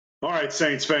All right,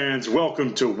 Saints fans,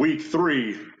 welcome to week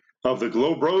 3 of the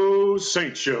Globros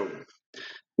Saints Show.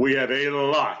 We have a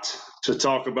lot to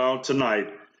talk about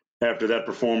tonight after that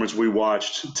performance we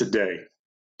watched today.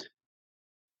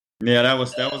 Yeah, that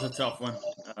was a tough one.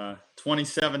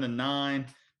 27-9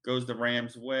 goes the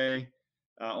Rams' way.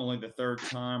 Only the third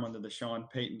time under the Sean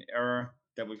Payton era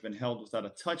that we've been held without a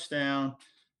touchdown.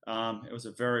 It was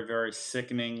a very, very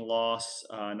sickening loss,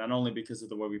 not only because of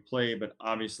the way we played, but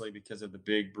obviously because of the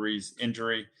big Breeze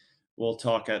injury. We'll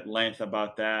talk at length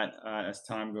about that as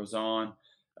time goes on.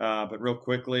 But real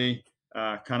quickly,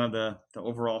 kind of the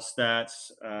overall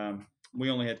stats. We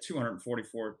only had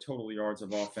 244 total yards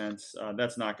of offense.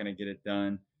 That's not going to get it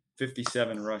done.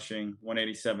 57 rushing,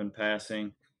 187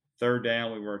 passing. Third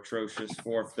down, we were atrocious,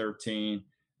 4 of 13.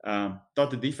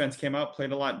 Thought the defense came out,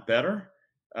 played a lot better.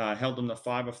 Held them to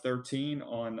 5 of 13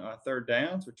 on third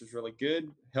downs, which is really good.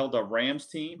 Held a Rams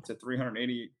team to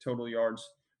 380 total yards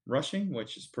rushing,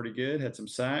 which is pretty good. Had some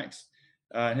sacks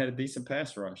and had a decent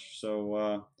pass rush.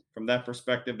 So from that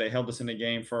perspective, they held us in the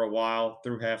game for a while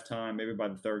through halftime, maybe by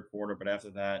the third quarter. But after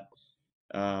that,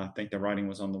 I think the writing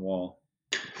was on the wall.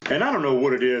 And I don't know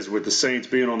what it is with the Saints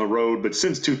being on the road, but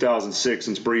since 2006,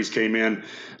 since Breeze came in,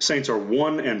 Saints are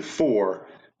 1-4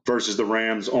 versus the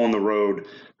Rams on the road.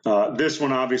 This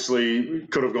one obviously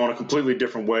could have gone a completely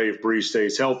different way if Breeze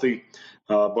stays healthy,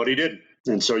 but he didn't.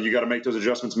 And so you got to make those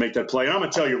adjustments, make that play. And I'm going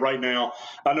to tell you right now,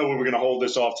 I know we're going to hold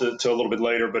this off to a little bit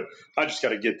later, but I just got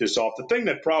to get this off. The thing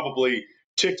that probably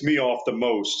ticked me off the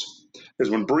most is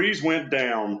when Breeze went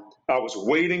down, I was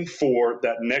waiting for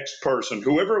that next person,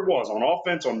 whoever it was, on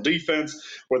offense, on defense,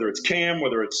 whether it's Cam,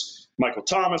 whether it's Michael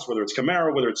Thomas, whether it's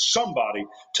Kamara, whether it's somebody,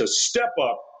 to step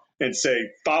up and say,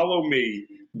 follow me,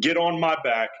 get on my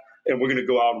back, and we're going to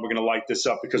go out and we're going to light this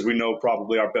up because we know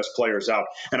probably our best player's out.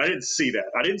 And I didn't see that.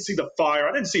 I didn't see the fire.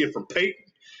 I didn't see it from Peyton.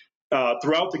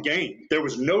 Throughout the game, there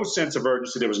was no sense of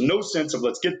urgency. There was no sense of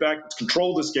let's get back, let's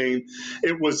control this game.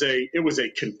 It was a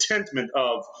contentment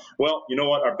of, well, you know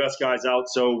what, our best guy's out,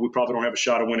 so we probably don't have a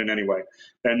shot of winning anyway.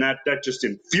 And that just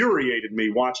infuriated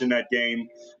me watching that game,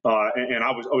 and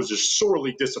I was just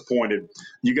sorely disappointed.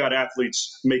 You got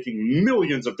athletes making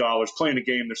millions of dollars playing a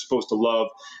game they're supposed to love,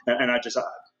 and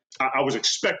I was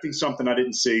expecting something I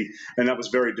didn't see, and that was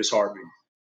very disheartening.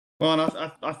 Well,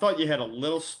 and I thought you had a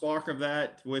little spark of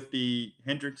that with the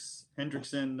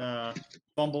Hendrickson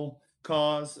fumble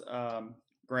cause.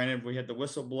 Granted, we had the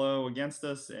whistle blow against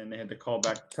us, and they had the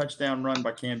callback touchdown run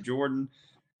by Cam Jordan.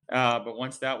 But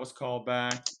once that was called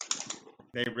back,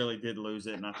 they really did lose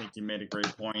it, and I think you made a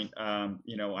great point. I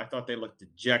thought they looked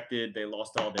dejected. They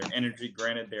lost all their energy.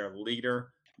 Granted, their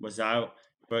leader was out,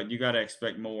 but you got to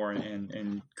expect more.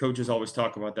 And coaches always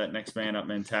talk about that next man up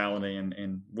mentality,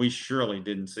 and we surely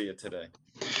didn't see it today.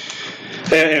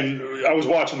 And I was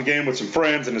watching the game with some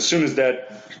friends, and as soon as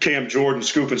that Cam Jordan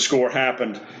scoop and score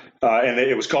happened, and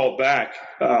it was called back,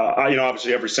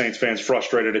 obviously every Saints fan's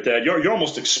frustrated at that. You're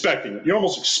almost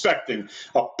expecting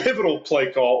a pivotal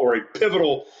play call or a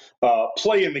pivotal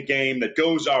play in the game that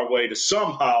goes our way to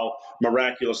somehow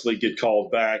miraculously get called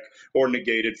back or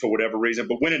negated for whatever reason.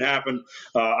 But when it happened,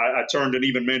 I turned and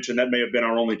even mentioned that may have been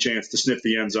our only chance to sniff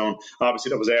the end zone.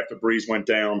 Obviously, that was after Breeze went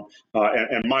down,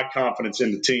 and my confidence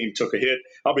in the team took a hit.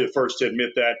 I'll be the first to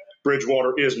admit that.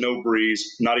 Bridgewater is no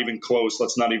Breeze, not even close.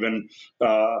 Let's not even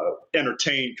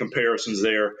entertain comparisons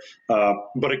there.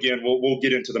 But again, we'll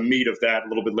get into the meat of that a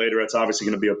little bit later. That's obviously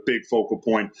going to be a big focal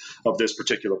point of this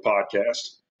particular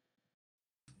podcast.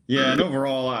 Yeah, and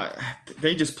overall,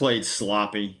 they just played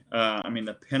sloppy.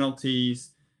 The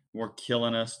penalties were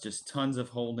killing us. Just tons of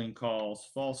holding calls,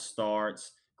 false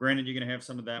starts. Granted, you're going to have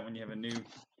some of that when you have a new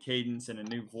cadence and a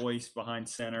new voice behind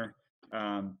center.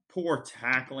 Poor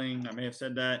tackling. I may have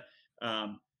said that.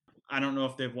 I don't know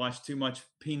if they've watched too much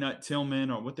Peanut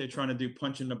Tillman or what they're trying to do,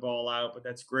 punching the ball out, but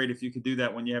that's great if you could do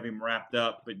that when you have him wrapped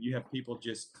up. But you have people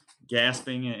just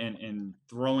gasping and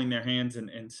throwing their hands and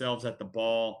themselves at the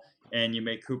ball, and you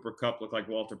make Cooper Kupp look like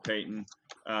Walter Payton.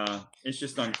 It's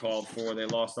just uncalled for. They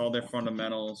lost all their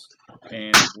fundamentals,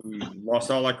 and we lost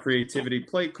all our creativity,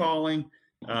 play calling.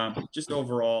 Just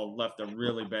overall left a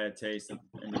really bad taste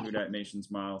in the Who Dat Nation's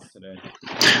mouth today.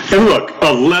 And look,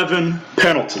 11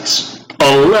 penalties.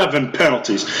 11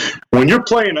 penalties. When you're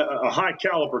playing a high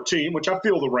caliber team, which I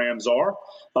feel the Rams are,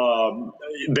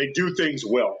 they do things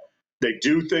well. They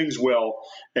do things well,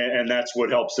 and that's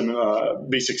what helps them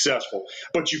be successful.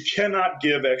 But you cannot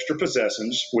give extra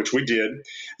possessions, which we did.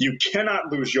 You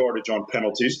cannot lose yardage on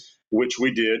penalties, which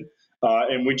we did.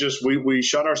 And we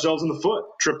shot ourselves in the foot,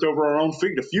 tripped over our own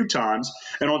feet a few times.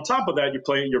 And on top of that,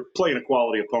 you're playing a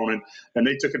quality opponent, and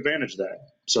they took advantage of that.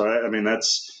 So,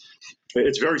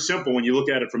 It's very simple when you look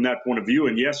at it from that point of view.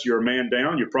 And yes, you're a man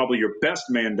down. You're probably your best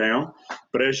man down.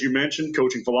 But as you mentioned,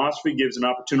 coaching philosophy gives an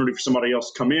opportunity for somebody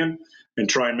else to come in and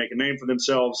try and make a name for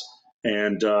themselves.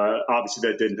 And obviously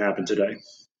that didn't happen today.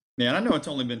 Yeah, and I know it's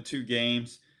only been 2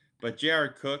 games, but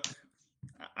Jared Cook,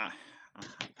 I,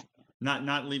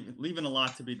 not leaving a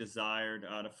lot to be desired.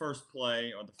 The first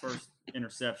play or the first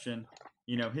interception,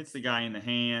 hits the guy in the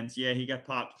hands. Yeah, he got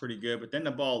popped pretty good, but then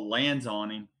the ball lands on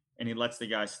him and he lets the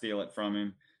guy steal it from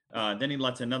him. Then he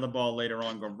lets another ball later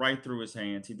on go right through his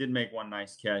hands. He did make one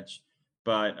nice catch,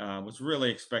 but was really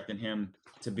expecting him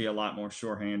to be a lot more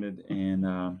sure-handed,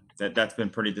 and that's been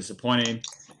pretty disappointing.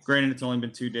 Granted, it's only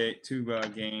been 2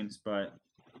 games, but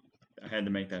I had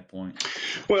to make that point.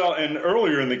 Well, and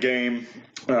earlier in the game,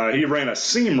 he ran a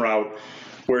seam route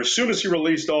where as soon as he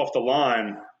released off the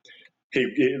line,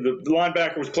 the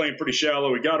linebacker was playing pretty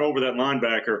shallow. He got over that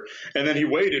linebacker, and then he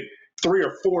waited 3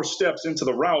 or 4 steps into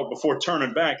the route before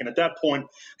turning back. And at that point,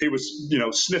 he was,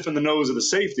 sniffing the nose of the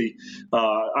safety.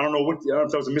 I don't know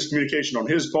if that was a miscommunication on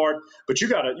his part, but you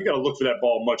gotta look for that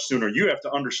ball much sooner. You have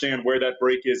to understand where that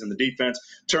break is in the defense.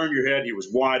 Turn your head. He was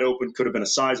wide open. Could have been a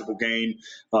sizable gain,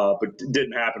 but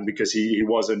didn't happen because he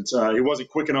wasn't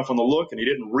quick enough on the look, and he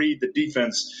didn't read the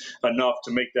defense enough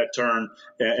to make that turn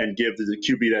and give the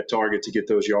QB that target to get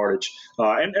those yardage.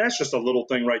 And that's just a little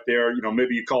thing right there.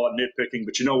 Maybe you call it nitpicking,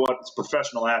 but you know what? It's a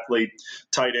professional athlete,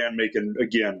 tight end, making,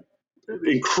 again,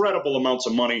 incredible amounts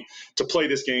of money to play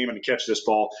this game and to catch this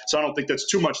ball. So I don't think that's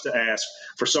too much to ask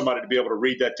for somebody to be able to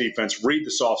read that defense, read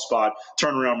the soft spot,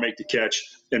 turn around, make the catch,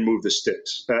 and move the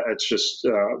sticks. It's just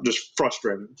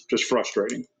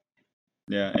frustrating.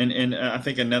 Yeah, and I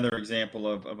think another example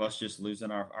of us just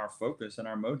losing our focus and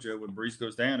our mojo when Brees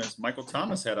goes down is Michael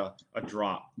Thomas had a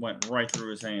drop, went right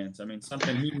through his hands. I mean,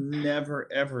 something he never,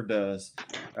 ever does.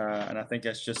 And I think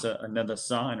that's just another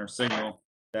sign or signal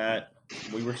that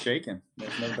we were shaken.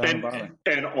 There's no doubt about it.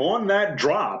 And on that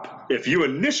drop, if you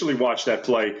initially watch that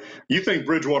play, you think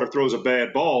Bridgewater throws a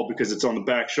bad ball because it's on the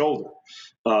back shoulder.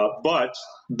 But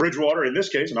Bridgewater, in this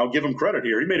case, and I'll give him credit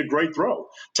here, he made a great throw.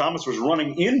 Thomas was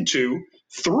running into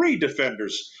 3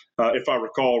 defenders, if I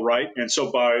recall right. And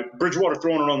so by Bridgewater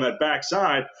throwing it on that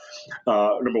backside,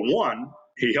 number one,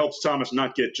 he helps Thomas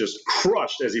not get just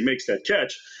crushed as he makes that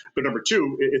catch. But number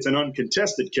 2, it's an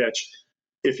uncontested catch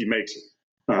if he makes it.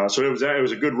 So it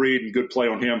was a good read and good play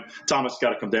on him. Thomas got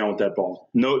to come down with that ball.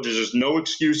 There's just no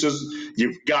excuses.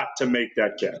 You've got to make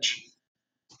that catch.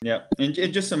 Yeah, and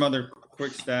just some other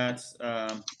quick stats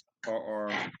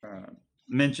or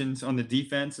mentions on the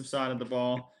defensive side of the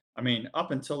ball. I mean,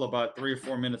 up until about 3 or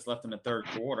 4 minutes left in the third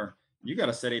quarter, you got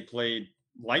to say they played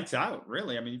lights out,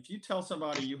 really. I mean, if you tell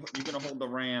somebody you're going to hold the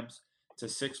Rams to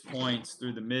 6 points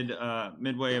through the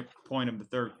midway point of the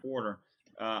third quarter,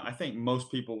 I think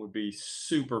most people would be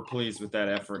super pleased with that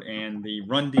effort. And the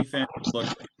run defense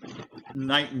looked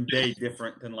night and day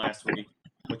different than last week,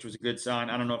 which was a good sign.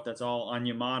 I don't know if that's all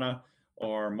Onyemata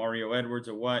or Mario Edwards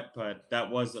or what, but that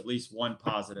was at least one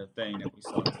positive thing that we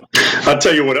saw. I'll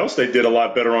tell you what else they did a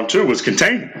lot better on too was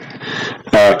containing.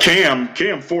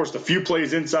 Cam forced a few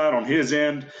plays inside on his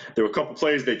end. There were a couple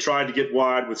plays they tried to get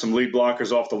wide with some lead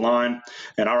blockers off the line,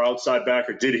 and our outside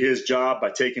backer did his job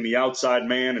by taking the outside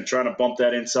man and trying to bump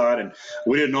that inside, and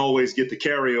we didn't always get the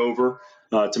carryover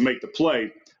to make the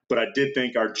play. But I did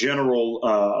think our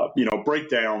general,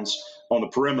 breakdowns on the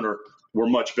perimeter were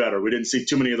much better. We didn't see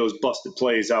too many of those busted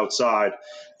plays outside.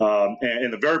 And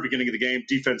in the very beginning of the game,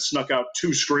 defense snuck out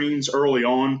 2 screens early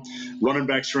on, running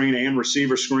back screen and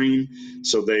receiver screen.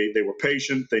 So they were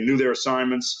patient. They knew their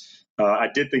assignments. I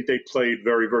did think they played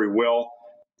very, very well.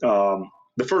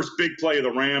 The first big play of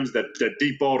the Rams, that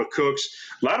deep ball to Cooks,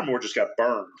 Lattimore just got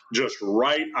burned, just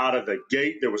right out of the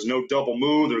gate. There was no double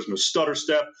move. There was no stutter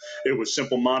step. It was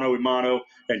simple mano-a-mano,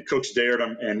 and Cooks dared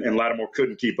him, and Lattimore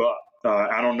couldn't keep up.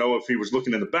 I don't know if he was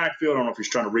looking in the backfield. I don't know if he's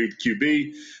trying to read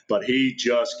QB, but he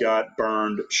just got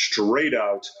burned straight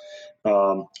out.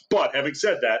 But having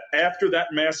said that, after that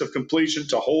massive completion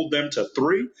to hold them to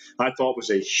 3, I thought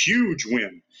was a huge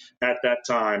win at that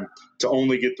time to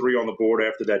only get 3 on the board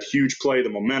after that huge play, the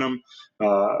momentum.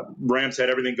 Rams had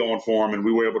everything going for them, and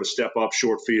we were able to step up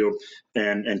short field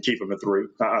and keep them at 3.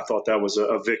 I thought that was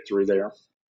a victory there.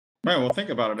 Right. Well,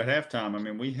 think about it. At halftime, I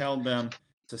mean, we held them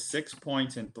to 6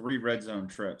 points in 3 red zone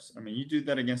trips. I mean, you do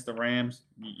that against the Rams,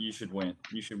 you should win.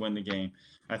 You should win the game.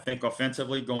 I think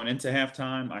offensively going into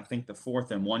halftime, I think the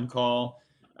 4th and 1 call,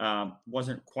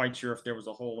 wasn't quite sure if there was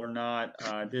a hole or not.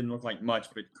 Didn't look like much,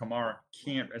 but Kamara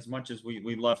can't, as much as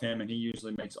we love him and he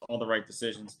usually makes all the right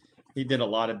decisions, he did a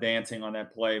lot of dancing on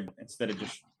that play instead of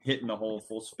just hitting the hole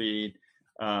full speed.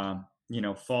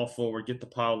 fall forward, get the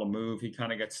pile to move. He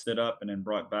kind of got stood up and then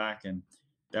brought back, and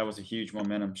that was a huge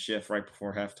momentum shift right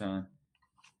before halftime.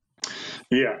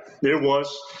 Yeah, it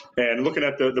was. And looking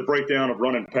at the breakdown of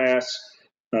run and pass,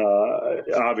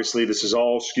 obviously this is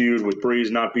all skewed with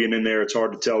Brees not being in there. It's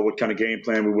hard to tell what kind of game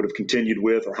plan we would have continued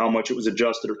with or how much it was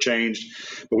adjusted or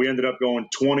changed. But we ended up going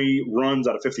 20 runs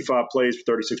out of 55 plays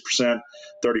for 36%,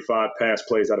 35 pass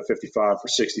plays out of 55 for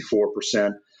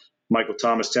 64%. Michael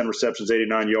Thomas, 10 receptions,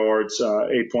 89 yards,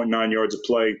 8.9 yards a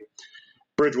play.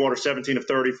 Bridgewater, 17 of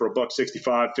 30 for a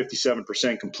 $165,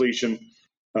 57% completion.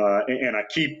 And I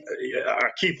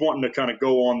keep wanting to kind of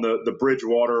go on the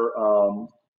Bridgewater.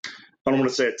 I don't want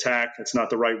to say attack. That's not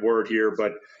the right word here,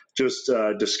 but just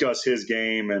discuss his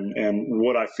game and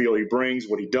what I feel he brings,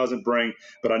 what he doesn't bring.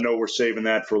 But I know we're saving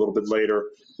that for a little bit later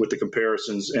with the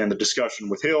comparisons and the discussion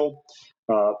with Hill.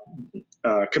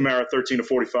 Kamara, 13 to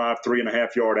 45,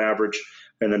 3.5 yard average.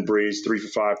 And then Brees, 3 for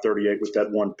 5, 38 with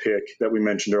that one pick that we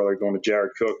mentioned earlier going to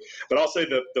Jared Cook. But I'll say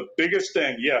the biggest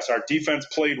thing, yes, our defense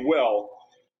played well,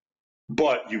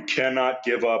 but you cannot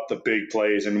give up the big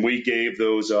plays, and we gave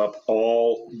those up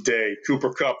all day.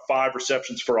 Cooper Kupp, 5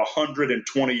 receptions for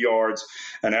 120 yards,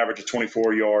 an average of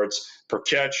 24 yards per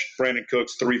catch. Brandon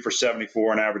Cooks, 3 for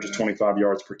 74, an average of 25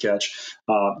 yards per catch.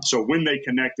 So when they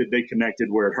connected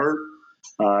where it hurt,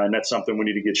 and that's something we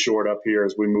need to get shored up here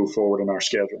as we move forward in our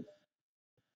schedule.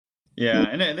 Yeah,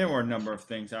 and there were a number of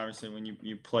things. Obviously, when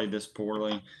you played this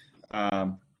poorly,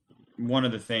 one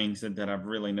of the things that I've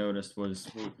really noticed was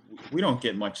we don't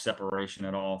get much separation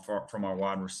at all from our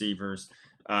wide receivers.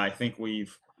 I think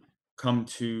we've come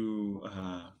to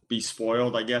be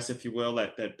spoiled, I guess, if you will,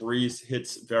 that Brees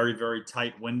hits very, very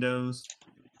tight windows.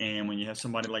 And when you have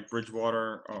somebody like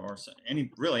Bridgewater or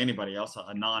anybody else,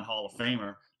 a non-Hall of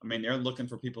Famer, I mean, they're looking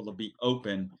for people to be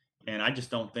open. And I just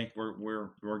don't think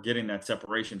we're getting that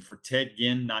separation. For Ted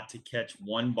Ginn not to catch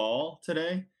one ball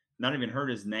today, not even heard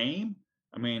his name.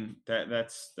 I mean,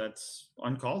 that's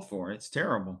uncalled for. It's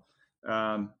terrible.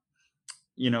 The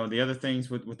other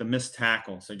things with the missed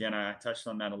tackles, again, I touched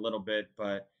on that a little bit,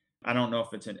 but I don't know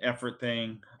if it's an effort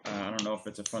thing. I don't know if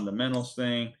it's a fundamentals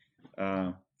thing.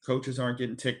 Coaches aren't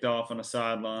getting ticked off on the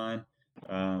sideline.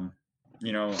 I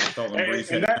thought when Brees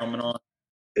had the helmet on.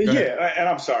 Yeah, and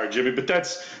I'm sorry, Jimmy, but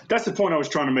that's the point I was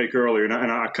trying to make earlier, and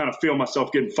I kind of feel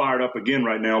myself getting fired up again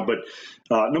right now. But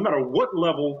no matter what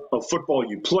level of football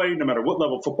you play, no matter what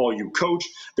level of football you coach,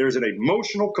 there's an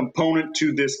emotional component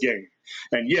to this game.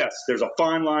 And yes, there's a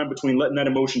fine line between letting that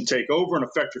emotion take over and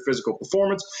affect your physical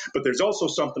performance, but there's also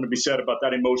something to be said about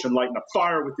that emotion lighting a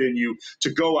fire within you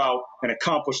to go out and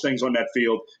accomplish things on that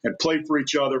field and play for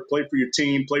each other, play for your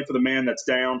team, play for the man that's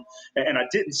down. And I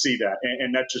didn't see that.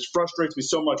 And that just frustrates me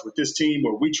so much with this team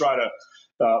where we try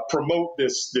to promote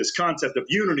this concept of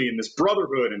unity and this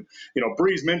brotherhood. And,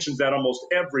 Brees mentions that almost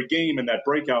every game in that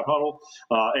breakout huddle.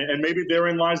 And maybe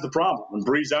therein lies the problem. When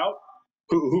Brees out,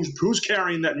 who's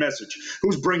carrying that message?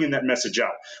 Who's bringing that message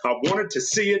out? I wanted to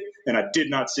see it, and I did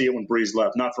not see it when Brees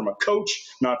left. Not from a coach,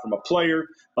 not from a player,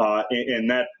 and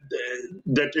that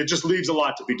it just leaves a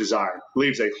lot to be desired.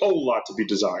 Leaves a whole lot to be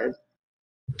desired.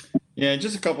 Yeah,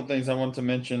 just a couple things I wanted to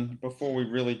mention before we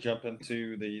really jump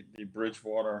into the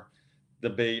Bridgewater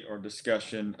debate or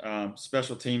discussion.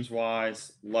 Special teams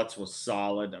wise, Lutz was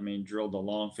solid. I mean, drilled a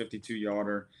long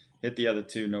 52-yarder. Hit the other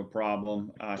two, no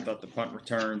problem. I thought the punt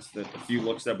returns, the few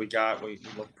looks that we got, we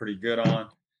looked pretty good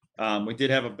on. We did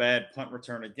have a bad punt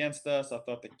return against us. I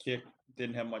thought the kick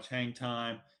didn't have much hang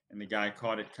time, and the guy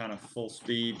caught it kind of full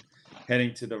speed,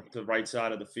 heading to the right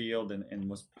side of the field and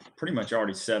was pretty much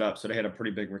already set up. So they had a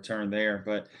pretty big return there.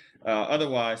 But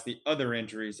otherwise, the other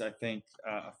injuries, I think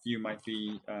a few might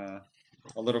be a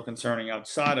little concerning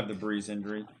outside of the Brees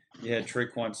injury. You had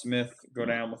Traquan Smith go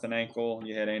down with an ankle.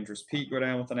 You had Andrus Peat go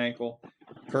down with an ankle.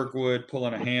 Kirkwood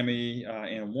pulling a hammy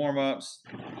in warmups.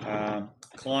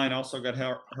 Klein also got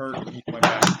hurt. He went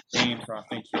back to the game, so I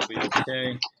think he'll be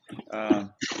okay.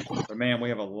 But man, we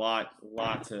have a lot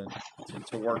to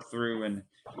work through and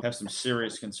have some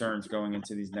serious concerns going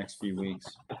into these next few weeks.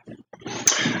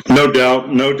 No doubt.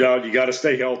 You got to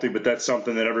stay healthy, but that's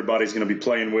something that everybody's going to be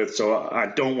playing with. So I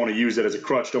don't want to use it as a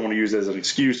crutch. Don't want to use it as an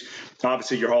excuse.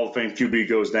 Obviously, your Hall of Fame QB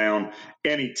goes down.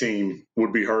 Any team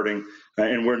would be hurting,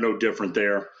 and we're no different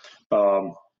there.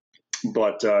 But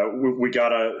we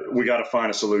gotta find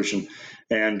a solution.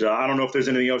 And I don't know if there's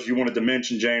anything else you wanted to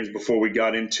mention, James, before we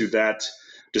got into that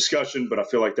discussion, but I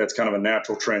feel like that's kind of a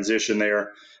natural transition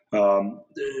there.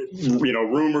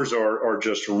 Rumors are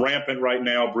just rampant right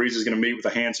now. Brees is going to meet with a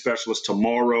hand specialist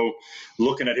tomorrow,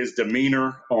 looking at his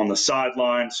demeanor on the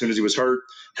sideline. As soon as he was hurt,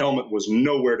 helmet was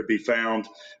nowhere to be found.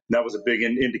 That was a big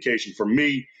indication for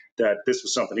me that this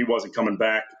was something he wasn't coming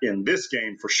back in this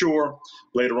game for sure.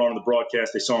 Later on in the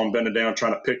broadcast, they saw him bending down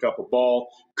trying to pick up a ball,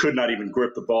 could not even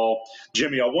grip the ball.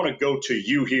 Jimmy, I want to go to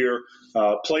you here,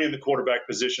 playing the quarterback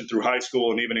position through high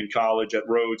school and even in college at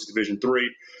Rhodes Division III.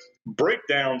 Break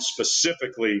down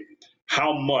specifically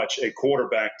how much a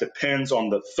quarterback depends on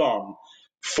the thumb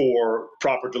for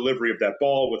proper delivery of that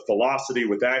ball with velocity,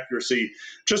 with accuracy.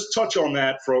 Just touch on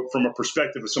that from a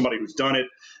perspective of somebody who's done it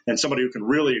and somebody who can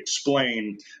really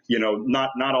explain,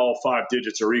 not all 5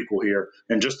 digits are equal here,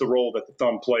 and just the role that the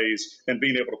thumb plays and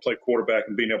being able to play quarterback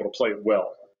and being able to play it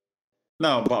well.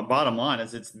 No, but bottom line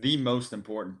is it's the most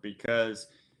important because,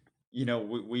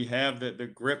 we have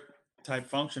the grip type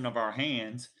function of our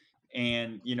hands.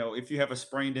 And, if you have a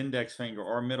sprained index finger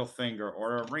or a middle finger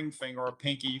or a ring finger or a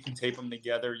pinky, you can tape them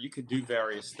together. You could do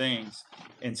various things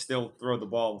and still throw the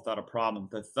ball without a problem.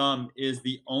 The thumb is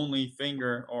the only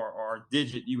finger or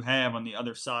digit you have on the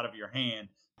other side of your hand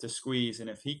to squeeze. And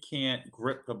if he can't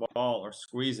grip the ball or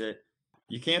squeeze it,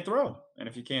 you can't throw. And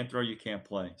if you can't throw, you can't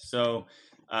play. So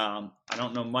I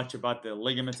don't know much about the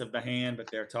ligaments of the hand,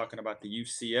 but they're talking about the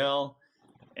UCL.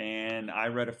 And I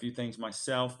read a few things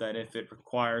myself that if it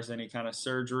requires any kind of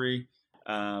surgery,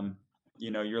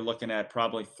 you're looking at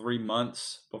probably 3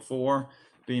 months before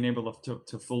being able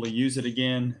to fully use it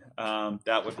again.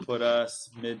 That would put us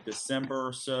mid-December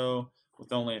or so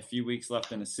with only a few weeks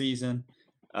left in the season.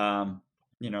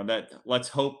 That let's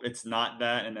hope it's not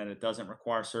that and that it doesn't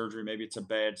require surgery. Maybe it's a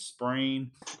bad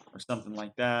sprain or something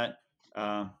like that.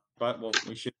 But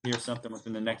we should hear something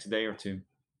within the next day or two.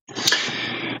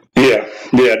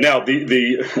 Yeah. Now,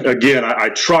 again, I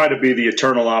try to be the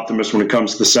eternal optimist when it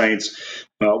comes to the Saints.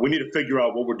 We need to figure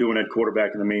out what we're doing at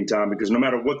quarterback in the meantime, because no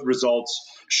matter what the results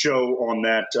show on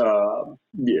that,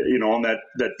 on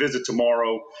that visit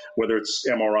tomorrow, whether it's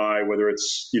MRI, whether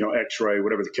it's X-ray,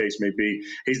 whatever the case may be,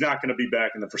 he's not going to be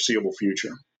back in the foreseeable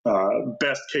future.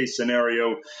 Best case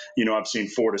scenario, I've seen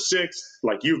 4 to 6,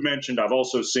 like you've mentioned. I've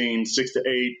also seen 6 to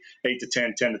 8, 8 to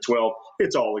 10, 10 to 12.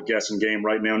 It's all a guessing game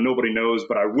right now. Nobody knows.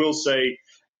 But I will say,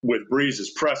 with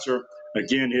Brees's presser,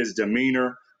 again, his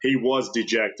demeanor, he was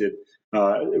dejected,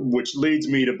 which leads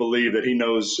me to believe that he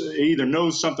either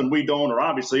knows something we don't, or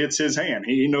obviously it's his hand.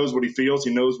 He knows what he feels.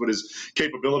 He knows what his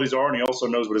capabilities are, and he also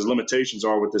knows what his limitations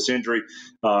are with this injury.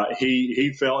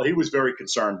 He was very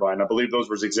concerned by it, and I believe those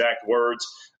were his exact words,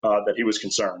 that he was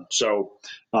concerned. So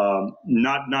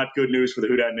not good news for the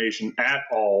Houdat Nation at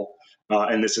all,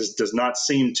 and this does not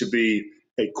seem to be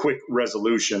a quick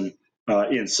resolution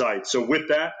in sight. So with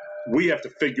that, we have to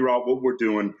figure out what we're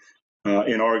doing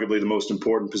in arguably the most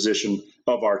important position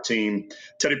of our team.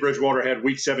 Teddy Bridgewater had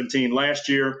week 17 last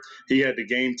year. He had the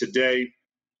game today,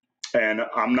 and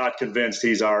I'm not convinced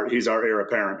he's our heir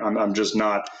apparent. I'm just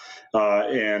not.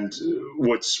 And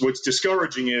what's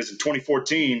discouraging is in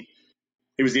 2014,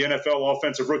 he was the NFL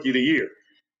Offensive Rookie of the Year.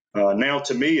 Now,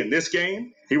 to me, in this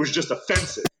game, he was just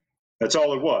offensive. That's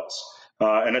all it was.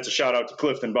 And that's a shout out to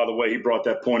Clifton, by the way. He brought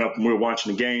that point up when we were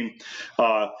watching the game.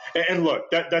 And look,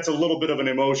 that's a little bit of an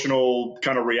emotional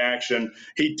kind of reaction.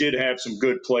 He did have some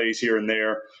good plays here and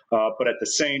there. But at the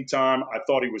same time, I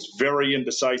thought he was very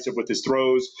indecisive with his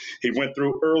throws. He went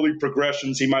through early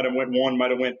progressions. He might have went 1,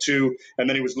 might have went 2, and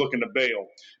then he was looking to bail.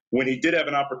 When he did have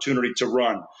an opportunity to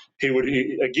run, he would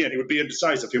be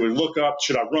indecisive. He would look up,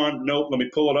 should I run? Nope, let me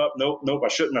pull it up. Nope, I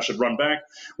shouldn't. I should run back.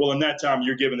 Well, in that time,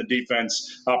 you're giving the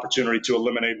defense opportunity to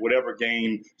eliminate whatever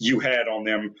gain you had on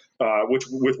them,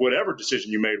 with whatever decision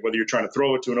you made, whether you're trying to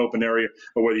throw it to an open area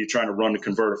or whether you're trying to run to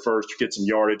convert a first or get some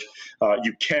yardage.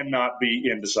 You cannot be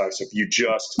indecisive. You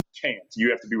just can't. You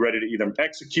have to be ready to either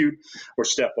execute or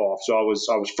step off. So I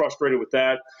was frustrated with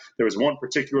that. There was one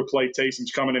particular play.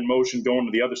 Taysom's coming in motion, going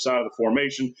to the other side of the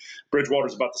formation.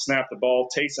 Bridgewater's about to snap the ball.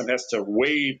 Taysom has to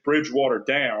wave Bridgewater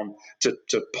down to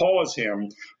pause him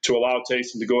to allow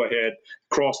Taysom to go ahead,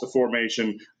 cross the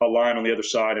formation, align on the other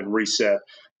side, and reset.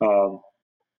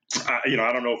 I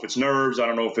don't know if it's nerves. I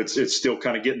don't know if it's still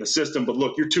kind of getting the system. But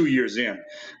look, you're 2 years in.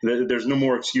 There's no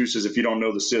more excuses if you don't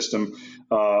know the system.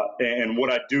 And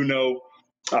what I do know,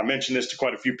 I mentioned this to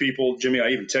quite a few people. Jimmy, I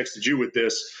even texted you with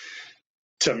this.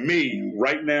 To me,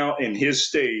 right now in his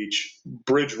stage,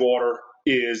 Bridgewater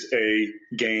is a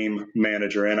game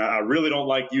manager. And I really don't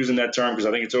like using that term because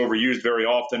I think it's overused very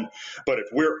often. But if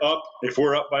we're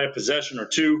up by a possession or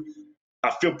two, I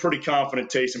feel pretty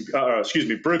confident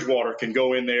Bridgewater can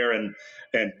go in there and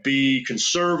be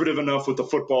conservative enough with the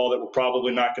football that we're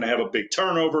probably not going to have a big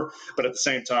turnover, but at the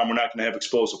same time, we're not going to have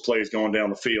explosive plays going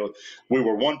down the field. We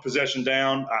were 1 possession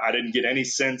down. I didn't get any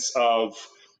sense of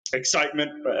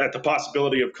excitement at the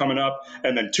possibility of coming up,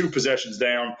 and then 2 possessions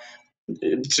down.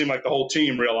 it seemed like the whole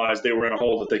team realized they were in a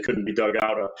hole that they couldn't be dug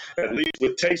out of. At least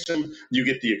with Taysom, you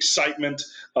get the excitement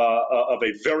of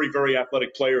a very, very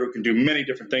athletic player who can do many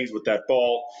different things with that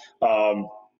ball.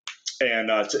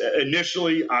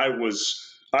 Initially, I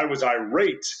was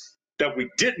irate that we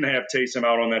didn't have Taysom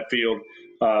out on that field.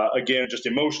 Again, just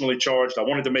emotionally charged. I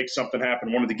wanted to make something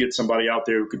happen, wanted to get somebody out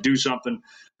there who could do something.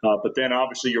 But then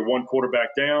obviously you're one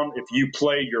quarterback down. If you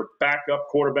play your backup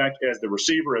quarterback as the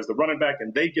receiver, as the running back,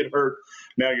 and they get hurt,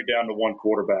 now you're down to one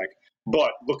quarterback.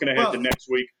 But looking ahead to next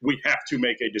week, we have to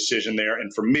make a decision there.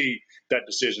 And for me, that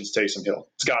decision's Taysom Hill.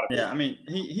 It's got to be. Yeah, I mean,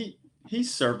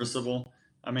 he's serviceable.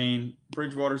 I mean,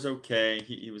 Bridgewater's okay.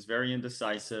 He was very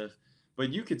indecisive, but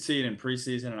you could see it in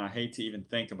preseason, and I hate to even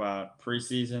think about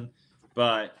preseason.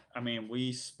 But, I mean,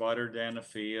 we sputtered down the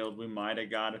field. We might have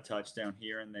got a touchdown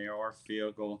here and there or a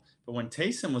field goal. But when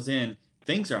Taysom was in,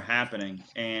 things are happening.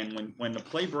 And when the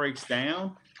play breaks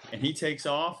down and he takes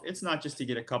off, it's not just to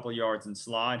get a couple yards and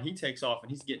slide. He takes off and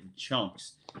he's getting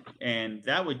chunks. And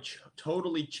that would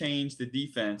totally change the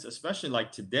defense, especially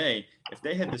like today. If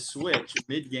they had to switch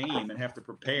mid-game and have to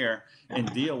prepare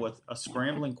and deal with a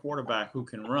scrambling quarterback who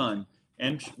can run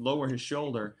and lower his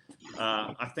shoulder,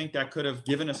 I think that could have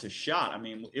given us a shot. I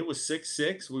mean, it was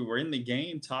 6-6. We were in the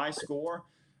game, tie score.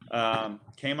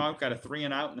 Came out, got a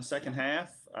 3-and-out in the second half,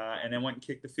 and then went and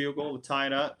kicked the field goal to tie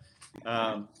it up.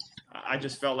 I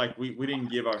just felt like we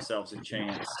didn't give ourselves a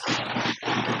chance to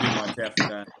do much after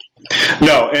that.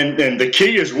 No, and the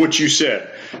key is what you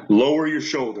said. Lower your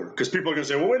shoulder. Because people are going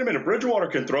to say, well, wait a minute, Bridgewater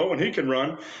can throw and he can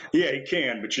run. Yeah, he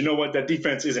can. But you know what? That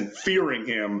defense isn't fearing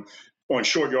him on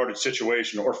short yardage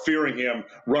situation or fearing him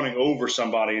running over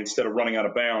somebody instead of running out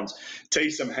of bounds.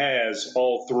 Taysom has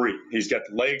all three. He's got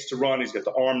the legs to run, he's got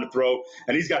the arm to throw,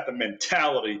 and he's got the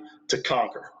mentality to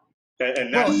conquer.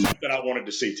 And that's something I wanted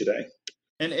to see today.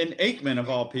 And Aikman, of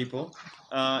all people,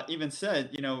 even said,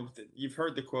 you've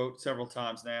heard the quote several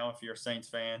times now, if you're a Saints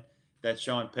fan, that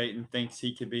Sean Payton thinks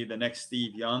he could be the next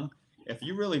Steve Young. If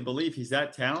you really believe he's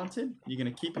that talented, you're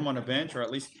going to keep him on the bench, or at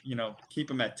least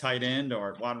keep him at tight end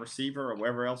or wide receiver or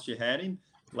wherever else you had him.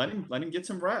 Let him get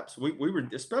some reps. We were,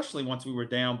 especially once we were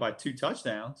down by 2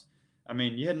 touchdowns. I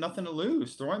mean, you had nothing to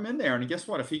lose. Throw him in there, and guess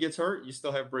what? If he gets hurt, you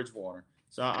still have Bridgewater.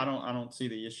 So I don't see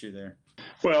the issue there.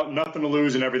 Well, nothing to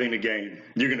lose and everything to gain.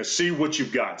 You're going to see what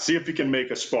you've got. See if you can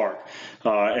make a spark.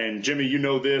 And Jimmy, you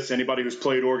know this. Anybody who's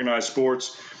played organized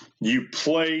sports, you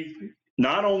play.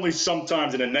 Not only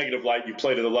sometimes in a negative light, you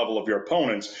play to the level of your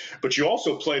opponents, but you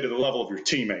also play to the level of your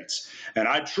teammates. And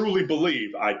I firmly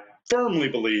believe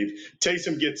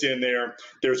Taysom gets in there.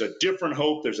 There's a different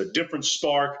hope. There's a different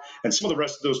spark. And some of the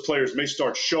rest of those players may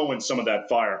start showing some of that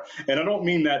fire. And I don't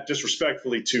mean that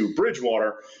disrespectfully to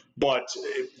Bridgewater, but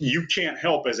you can't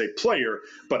help as a player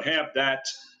but have that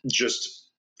just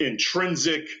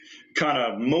intrinsic kind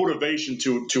of motivation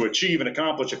to achieve and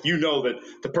accomplish if you know that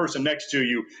the person next to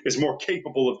you is more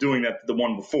capable of doing that than the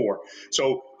one before.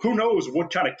 So who knows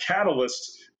what kind of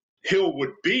catalyst Hill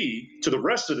would be to the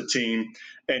rest of the team,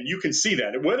 and you can see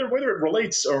that. Whether it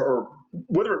relates or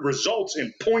whether it results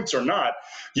in points or not,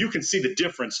 you can see the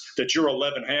difference that your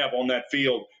 11 have on that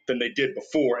field than they did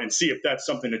before, and see if that's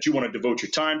something that you want to devote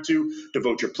your time to,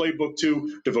 devote your playbook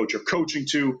to, devote your coaching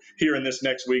to here in this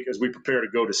next week as we prepare to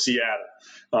go to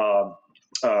Seattle.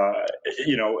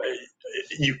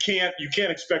 You can't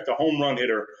expect a home run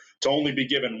hitter to only be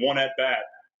given one at bat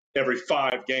every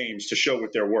 5 games to show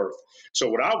what they're worth. So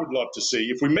what I would love to see,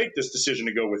 if we make this decision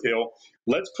to go with Hill,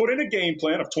 let's put in a game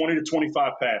plan of 20 to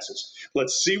 25 passes.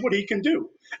 Let's see what he can do.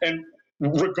 And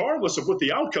regardless of what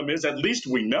the outcome is, at least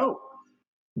we know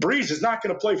Brees is not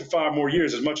going to play for 5 more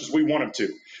years as much as we want him to.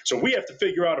 So we have to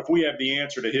figure out if we have the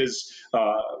answer to his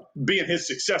being his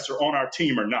successor on our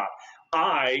team or not.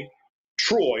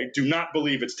 Troy, do not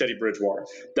believe it's Teddy Bridgewater.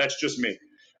 That's just me.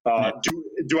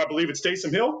 Do I believe it's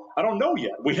Taysom Hill? I don't know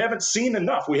yet. We haven't seen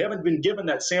enough. We haven't been given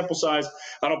that sample size.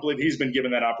 I don't believe he's been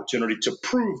given that opportunity to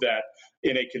prove that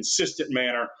in a consistent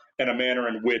manner and a manner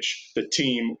in which the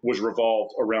team was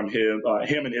revolved around him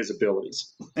and his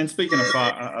abilities. And speaking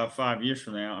of 5 years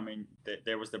from now, I mean,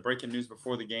 there was the breaking news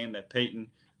before the game that Peyton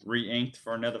re-inked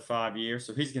for another 5 years,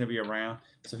 so he's going to be around.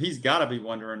 So he's got to be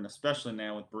wondering, especially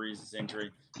now with Brees' injury,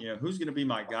 who's going to be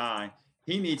my guy?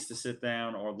 He needs to sit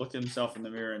down or look at himself in the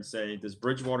mirror and say, does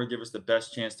Bridgewater give us the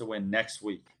best chance to win next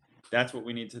week? That's what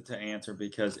we need to answer,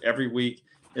 because every week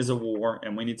is a war,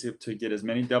 and we need to get as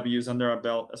many W's under our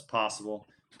belt as possible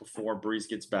before Brees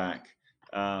gets back.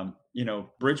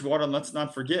 Bridgewater, let's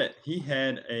not forget, he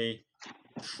had a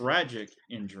tragic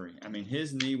injury. I mean,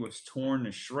 his knee was torn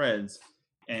to shreds,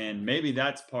 and maybe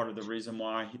that's part of the reason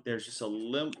why there's just a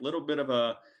little bit of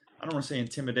a I don't want to say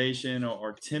intimidation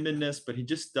or timidness, but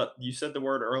you said the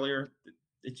word earlier.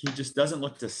 He just doesn't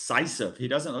look decisive. He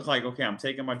doesn't look like, okay, I'm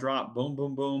taking my drop, boom,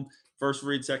 boom, boom, first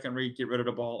read, second read, get rid of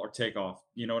the ball or take off.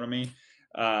 You know what I mean?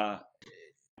 Uh,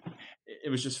 it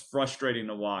was just frustrating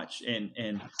to watch.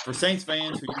 And for Saints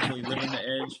fans who usually live in the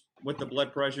edge with the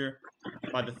blood pressure,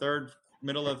 by the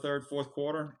middle of the third, fourth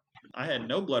quarter, I had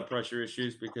no blood pressure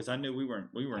issues because I knew we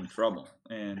were in trouble,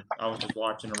 and I was just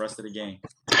watching the rest of the game.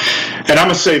 And I'm going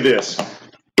to say this.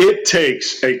 It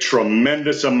takes a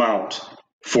tremendous amount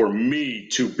for me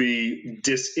to be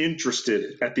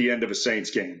disinterested at the end of a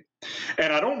Saints game.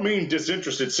 And I don't mean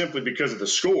disinterested simply because of the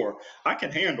score. I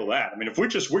can handle that. I mean, if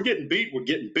we're getting beat, we're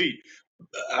getting beat.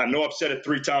 I know I've said it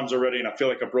 3 times already, and I feel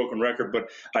like a broken record, but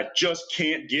I just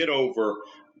can't get over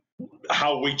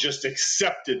how we just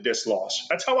accepted this loss.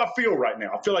 That's how I feel right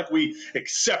now. I feel like we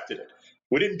accepted it.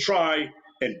 We didn't try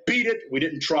and beat it. We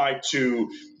didn't try to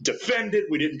defend it.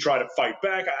 We didn't try to fight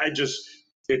back.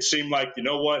 It seemed like, you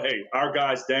know what? Hey, our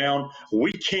guy's down.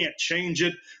 We can't change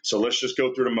it. So let's just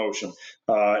go through the motion.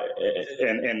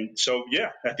 And so,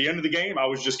 yeah, at the end of the game, I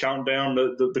was just counting down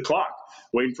the clock,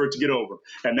 waiting for it to get over.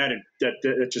 And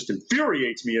that just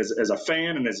infuriates me as a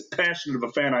fan and as passionate of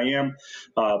a fan I am.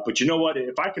 But you know what?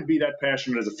 If I can be that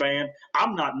passionate as a fan,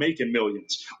 I'm not making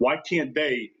millions. Why can't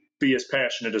they be as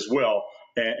passionate as well?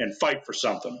 And fight for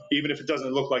something, even if it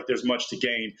doesn't look like there's much to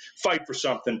gain. Fight for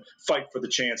something. Fight for the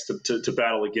chance to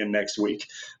battle again next week.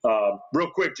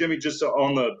 Real quick, Jimmy, just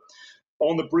on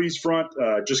the Brees front,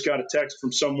 just got a text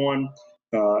from someone.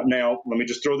 Now, let me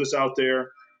just throw this out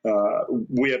there.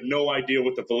 We have no idea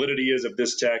what the validity is of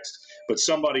this text, but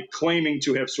somebody claiming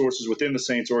to have sources within the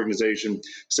Saints organization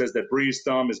says that Brees'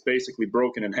 thumb is basically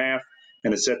broken in half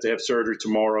and is set to have surgery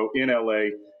tomorrow in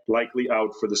LA, likely out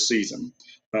for the season.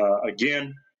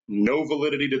 Again, no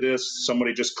validity to this.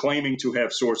 Somebody just claiming to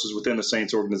have sources within the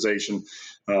Saints organization,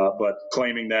 but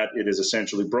claiming that it is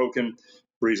essentially broken.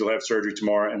 Brees will have surgery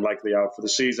tomorrow and likely out for the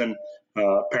season.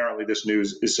 Apparently, this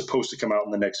news is supposed to come out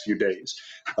in the next few days.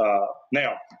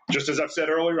 Now, just as I've said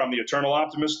earlier, I'm the eternal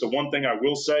optimist. The one thing I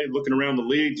will say, looking around the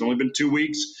league, it's only been 2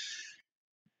 weeks.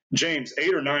 James,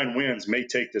 8 or 9 wins may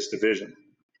take this division.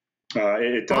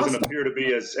 It doesn't appear to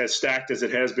be as stacked as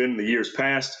it has been in the years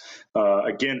past.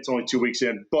 Again, it's only 2 weeks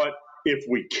in. But if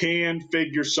we can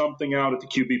figure something out at the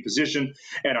QB position,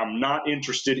 and I'm not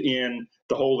interested in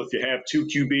the whole if you have 2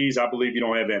 QBs, I believe you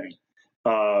don't have any.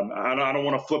 I don't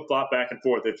want to flip-flop back and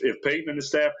forth. If Peyton and the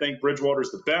staff think Bridgewater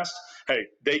is the best, hey,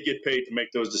 they get paid to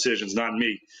make those decisions, not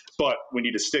me. But we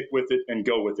need to stick with it and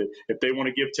go with it. If they want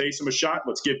to give Taysom a shot,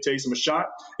 let's give Taysom a shot.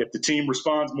 If the team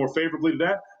responds more favorably to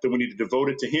that, then we need to devote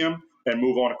it to him and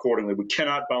move on accordingly. We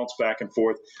cannot bounce back and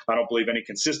forth. I don't believe any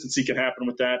consistency can happen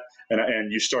with that.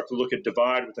 And you start to look at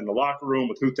divide within the locker room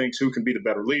with who thinks who can be the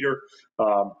better leader.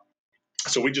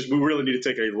 So we really need to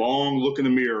take a long look in the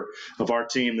mirror of our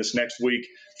team this next week,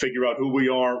 figure out who we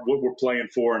are, what we're playing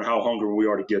for, and how hungry we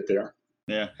are to get there.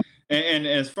 Yeah. And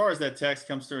as far as that text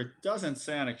comes through, it doesn't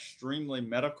sound extremely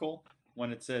medical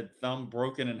when it said thumb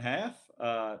broken in half.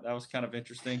 That was kind of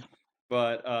interesting.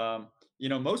 But,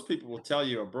 most people will tell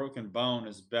you a broken bone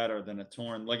is better than a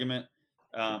torn ligament.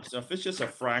 So if it's just a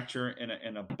fracture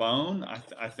in a bone,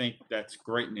 I think that's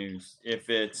great news. If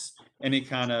it's any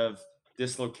kind of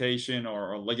dislocation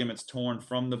or ligaments torn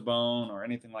from the bone or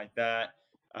anything like that,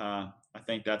 I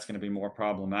think that's going to be more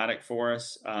problematic for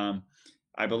us.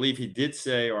 I believe he did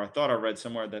say, or I thought I read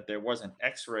somewhere, that there was an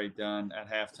x-ray done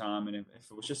at halftime. And if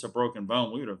it was just a broken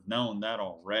bone, we would have known that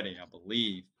already, I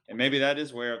believe. And maybe that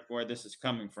is where this is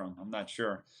coming from. I'm not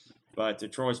sure. But to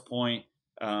Troy's point,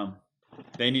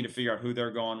 they need to figure out who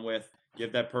they're going with,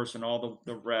 give that person all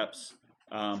the reps.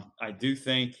 I do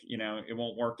think, it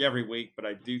won't work every week, but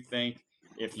I do think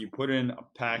if you put in a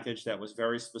package that was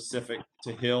very specific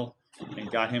to Hill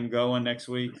and got him going next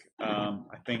week,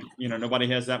 I think, nobody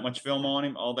has that much film on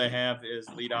him. All they have is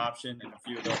lead option and a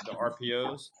few of the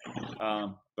RPOs.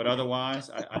 But otherwise,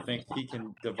 I think he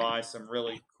can devise some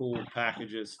really cool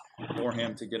packages for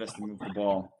him to get us to move the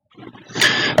ball.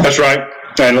 That's right.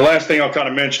 And the last thing I'll kind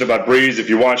of mention about Brees, if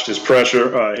you watched his presser,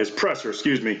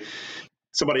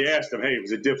 somebody asked him, hey,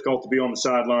 was it difficult to be on the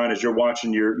sideline as you're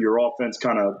watching your offense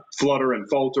kind of flutter and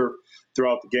falter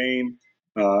throughout the game?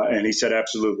 And he said,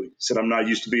 absolutely. He said, I'm not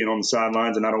used to being on the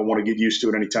sidelines, and I don't want to get used to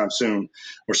it anytime soon,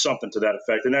 or something to that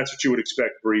effect. And that's what you would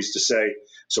expect Brees to say.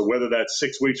 So whether that's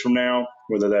 6 weeks from now,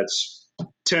 whether that's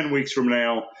 10 weeks from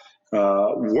now,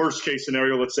 worst case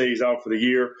scenario, let's say he's out for the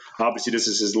year. Obviously, this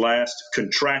is his last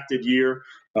contracted year.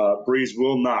 Brees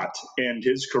will not end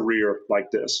his career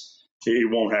like this. It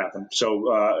won't happen.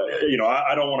 So,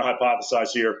 I don't want to hypothesize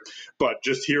here, but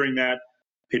just hearing that,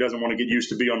 He doesn't want to get used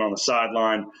to being on the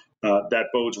sideline. That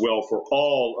bodes well for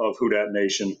all of Who Dat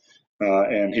Nation.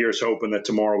 And here's hoping that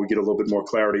tomorrow we get a little bit more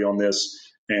clarity on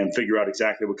this and figure out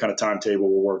exactly what kind of timetable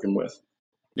we're working with.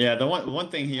 Yeah, the one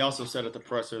thing he also said at the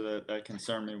presser that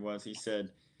concerned me was he said,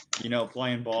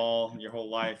 playing ball your whole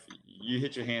life, you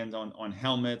hit your hands on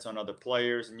helmets, on other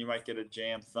players, and you might get a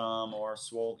jammed thumb or a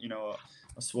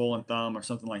swollen thumb or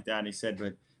something like that. And he said,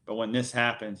 but when this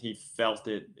happened, he felt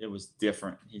it was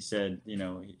different. He said,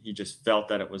 he just felt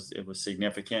that it was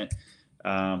significant.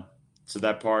 So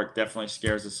that part definitely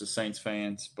scares us as Saints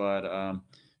fans, but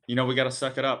we got to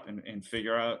suck it up and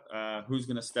figure out who's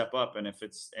going to step up. And if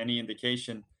it's any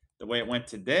indication, the way it went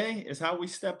today is how we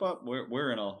step up,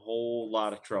 we're in a whole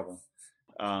lot of trouble.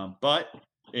 But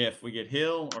if we get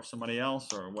Hill or somebody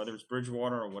else, or whether it's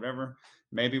Bridgewater or whatever,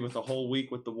 maybe with the whole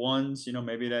week with the ones,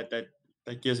 maybe that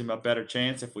gives him a better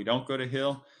chance. If we don't go to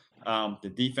Hill,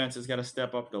 the defense has got to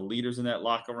step up. The leaders in that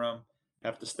locker room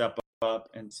have to step up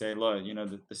and say, look,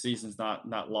 the season's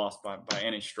not lost by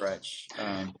any stretch.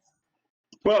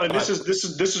 Well, and this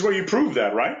is where you prove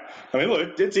that, right? I mean,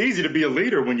 look, it's easy to be a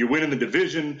leader when you win in the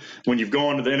division, when you've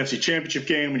gone to the NFC Championship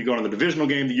game, when you've gone to the divisional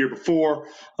game the year before.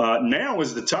 Now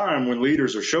is the time when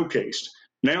leaders are showcased.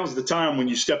 Now is the time when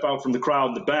you step out from the crowd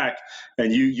in the back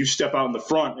and you step out in the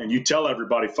front and you tell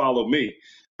everybody, follow me.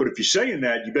 But if you're saying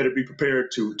that, you better be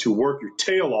prepared to work your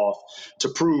tail off to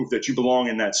prove that you belong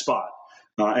in that spot.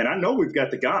 And I know we've got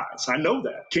the guys. I know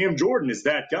that. Cam Jordan is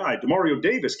that guy. Demario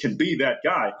Davis can be that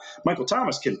guy. Michael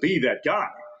Thomas can be that guy.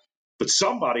 But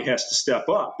somebody has to step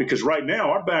up, because right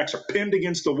now our backs are pinned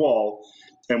against the wall,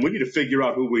 and we need to figure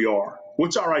out who we are.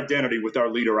 What's our identity with our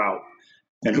leader out,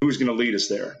 and who's going to lead us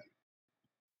there?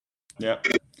 Yep.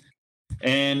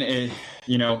 And,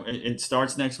 it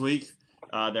starts next week.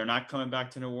 They're not coming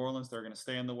back to New Orleans. They're going to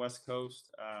stay on the West Coast.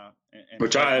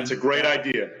 That's a great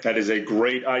idea. That is a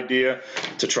great idea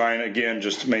to try and, again,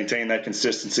 just maintain that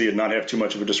consistency and not have too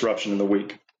much of a disruption in the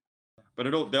week.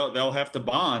 But they'll have to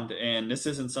bond, and this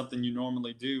isn't something you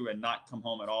normally do and not come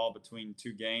home at all between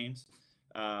two games.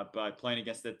 By playing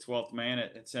against the 12th man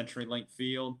at CenturyLink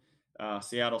Field.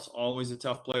 Seattle's always a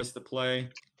tough place to play.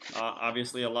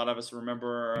 Obviously, a lot of us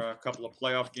remember a couple of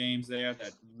playoff games there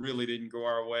that really didn't go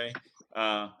our way.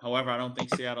 However, I don't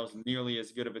think Seattle's nearly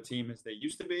as good of a team as they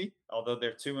used to be, although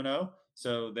they're 2-0.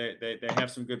 So they have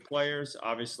some good players.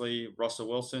 Obviously, Russell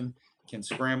Wilson can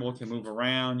scramble, can move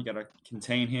around. You got to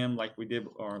contain him like we did,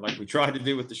 or like we tried to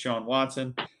do with Deshaun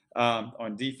Watson.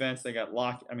 On defense, they got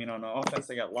on offense,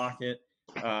 they got Lockett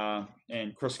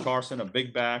and Chris Carson, a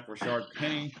big back, Rashard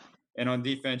Penny. And on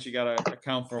defense, you got to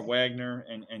account for Wagner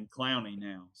and Clowney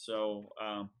now. So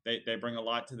they bring a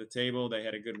lot to the table. They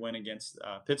had a good win against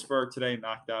Pittsburgh today,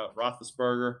 knocked out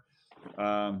Roethlisberger.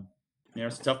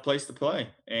 It's a tough place to play.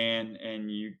 And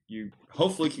you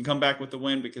hopefully can come back with the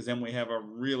win, because then we have a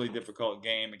really difficult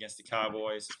game against the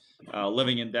Cowboys.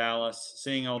 Living in Dallas,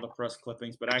 seeing all the press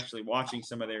clippings, but actually watching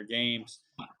some of their games,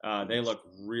 they look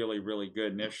really, really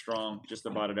good. And they're strong just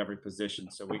about at every position.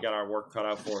 So we got our work cut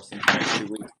out for us in the next 2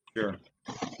 weeks. Sure.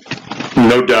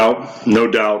 No doubt.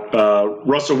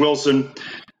 Russell Wilson,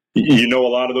 a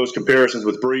lot of those comparisons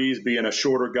with Brees being a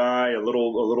shorter guy, a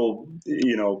little,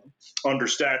 under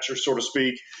stature, so to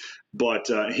speak. But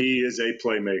he is a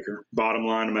playmaker. Bottom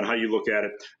line, no matter how you look at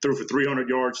it, threw for 300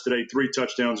 yards today, 3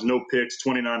 touchdowns, no picks,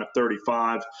 29 of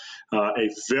 35. A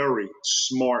very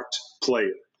smart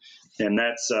player. And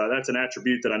that's an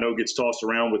attribute that I know gets tossed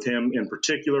around with him in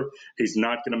particular. He's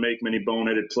not going to make many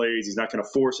boneheaded plays. He's not going to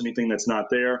force anything that's not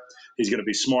there. He's going to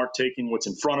be smart taking what's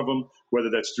in front of him,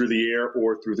 whether that's through the air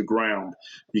or through the ground.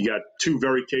 You got 2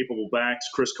 very capable backs,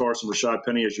 Chris Carson, Rashad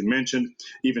Penny, as you mentioned.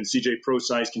 Even C.J.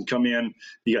 Prosise can come in.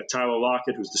 You got Tyler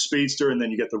Lockett, who's the speedster, and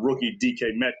then you got the rookie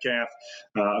DK Metcalf,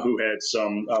 who had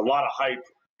a lot of hype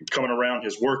coming around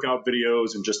his workout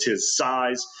videos and just his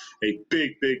size, a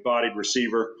big bodied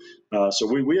receiver. So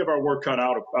we have our work cut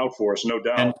out for us, no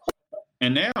doubt.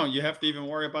 And now you have to even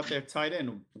worry about their tight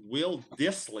end, Will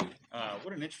Dissly.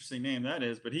 What an interesting name that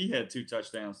is, but he had 2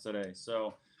 touchdowns today.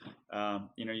 So,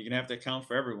 you're going to have to account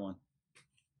for everyone.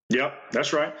 Yep,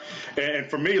 that's right. And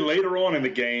for me, later on in the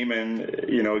game, and,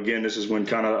 again, this is when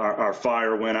kind of our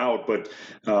fire went out, but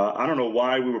I don't know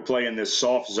why we were playing this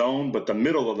soft zone, but the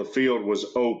middle of the field was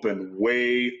open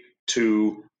way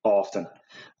too often.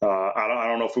 I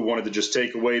don't know if we wanted to just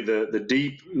take away the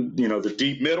deep, the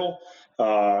deep middle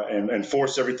and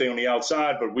force everything on the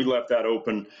outside, but we left that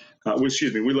open.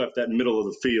 We left that middle of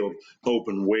the field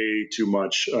open way too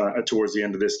much towards the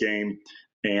end of this game.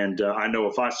 And I know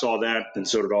if I saw that, then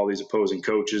so did all these opposing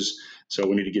coaches. So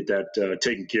we need to get that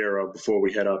taken care of before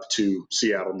we head up to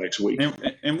Seattle next week.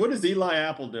 And what is Eli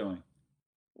Apple doing?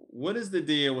 what is the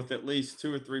deal with at least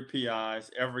 2 or 3 PIs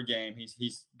every game?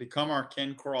 He's become our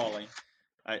Ken Crawley.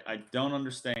 I don't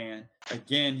understand.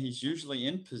 Again, he's usually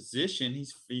in position.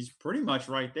 He's pretty much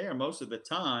right there most of the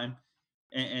time,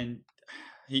 and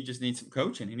he just needs some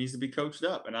coaching. He needs to be coached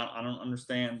up, and I don't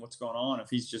understand what's going on. If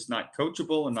he's just not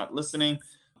coachable and not listening,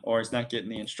 or he's not getting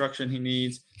the instruction he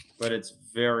needs, but it's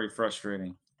very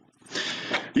frustrating.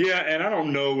 Yeah, and I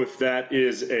don't know if that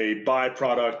is a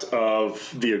byproduct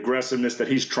of the aggressiveness that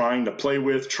he's trying to play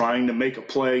with, trying to make a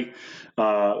play.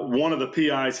 One of the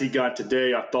PIs he got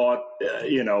today, I thought,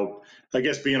 I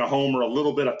guess being a homer a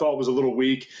little bit, I thought was a little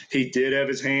weak. He did have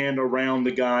his hand around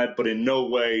the guy, but in no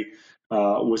way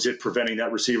was it preventing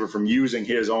that receiver from using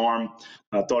his arm.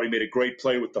 I thought he made a great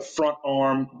play with the front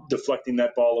arm, deflecting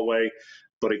that ball away.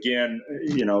 But again,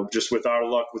 just with our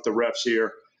luck with the refs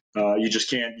here,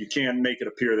 you can't make it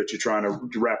appear that you're trying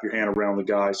to wrap your hand around the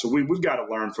guy. So we've got to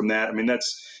learn from that. I mean,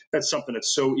 that's something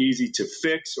that's so easy to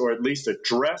fix or at least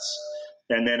address.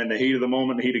 And then in the heat of the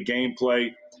moment, the heat of gameplay,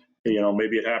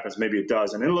 maybe it happens, maybe it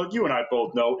doesn't. And look, you and I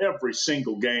both know every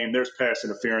single game there's pass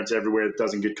interference everywhere that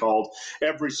doesn't get called.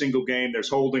 Every single game there's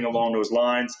holding along those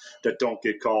lines that don't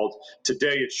get called.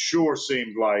 Today it sure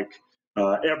seemed like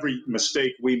every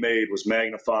mistake we made was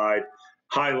magnified,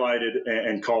 highlighted,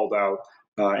 and called out.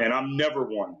 And I'm never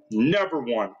one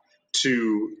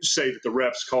to say that the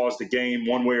refs caused the game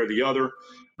one way or the other,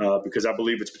 because I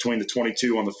believe it's between the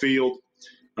 22 on the field.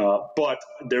 But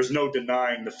there's no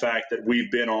denying the fact that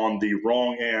we've been on the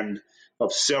wrong end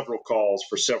of several calls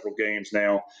for several games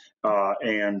now.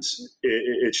 And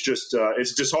it's just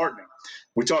it's disheartening.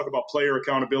 We talk about player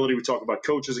accountability. We talk about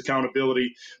coaches'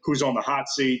 accountability, who's on the hot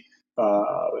seat.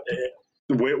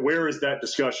 Where is that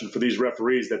discussion for these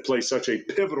referees that play such a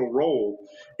pivotal role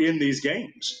in these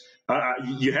games?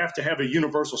 You have to have a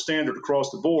universal standard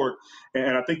across the board.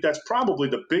 And I think that's probably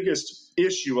the biggest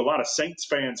issue a lot of Saints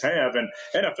fans have and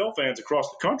NFL fans across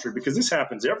the country, because this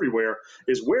happens everywhere,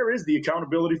 is where is the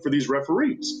accountability for these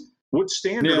referees? What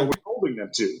standard are we holding them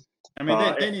to? I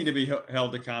mean, they need to be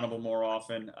held accountable more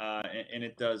often. And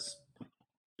it does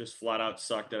just flat out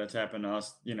suck that it's happened to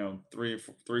us,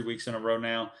 3 weeks in a row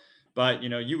now. But,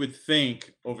 you would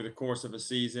think over the course of a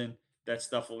season that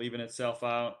stuff will even itself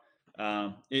out.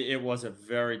 It was a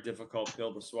very difficult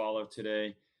pill to swallow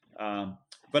today.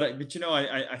 But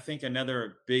I think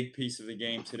another big piece of the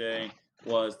game today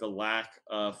was the lack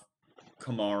of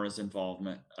Kamara's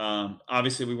involvement.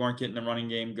 Obviously, we weren't getting the running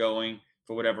game going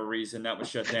for whatever reason. That was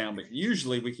shut down. But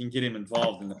usually we can get him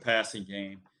involved in the passing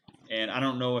game. And I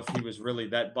don't know if he was really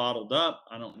that bottled up.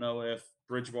 I don't know if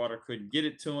Bridgewater couldn't get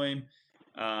it to him.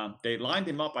 They lined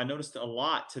him up. I noticed a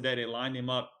lot today. They lined him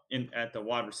up at the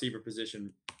wide receiver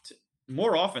position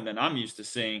more often than I'm used to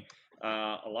seeing.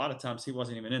 A lot of times he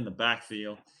wasn't even in the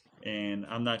backfield, and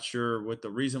I'm not sure what the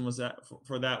reason was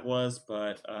for that was,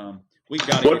 but we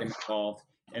got to get him involved.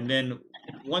 And then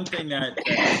one thing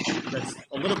that's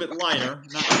a little bit lighter,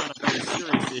 not a very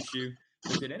serious issue,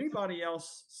 but did anybody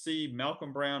else see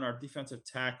Malcolm Brown, our defensive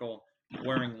tackle,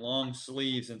 wearing long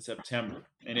sleeves in September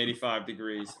in 85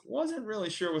 degrees? Wasn't really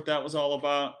sure what that was all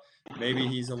about. Maybe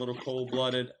he's a little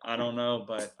cold-blooded. I don't know,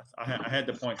 but I had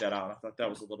to point that out. I thought that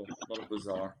was a little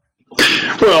bizarre.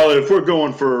 Well, if we're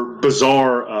going for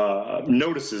bizarre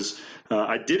notices,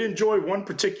 I did enjoy one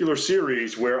particular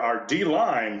series where our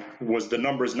D-line was the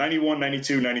numbers 91,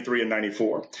 92, 93, and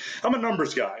 94. I'm a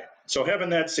numbers guy, so having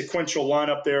that sequential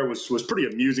lineup there was pretty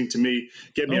amusing to me.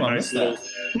 Gave me a nice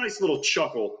little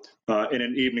chuckle in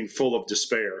an evening full of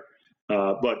despair.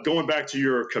 But going back to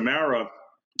your Kamara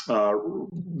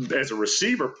as a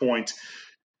receiver point,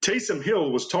 Taysom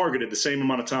Hill was targeted the same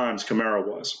amount of times Kamara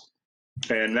was.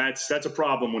 And that's a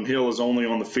problem when Hill is only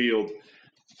on the field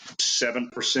 7%,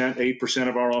 8%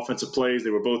 of our offensive plays. They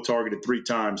were both targeted 3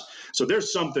 times. So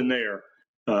there's something there.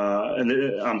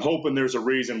 And I'm hoping there's a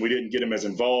reason we didn't get him as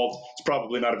involved. It's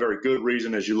probably not a very good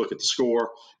reason as you look at the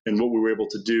score and what we were able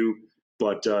to do.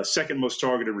 But second most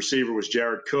targeted receiver was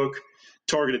Jared Cook,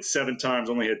 targeted 7 times,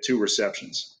 only had 2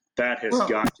 receptions. That has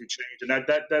got to change, and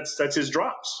that's his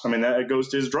drops. I mean, that goes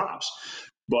to his drops.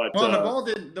 But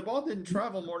the ball didn't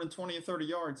travel more than 20 or 30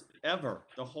 yards ever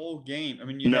the whole game. I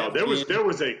mean, there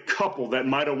was a couple that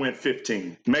might have went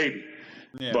 15, maybe,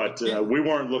 but we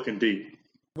weren't looking deep.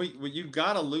 You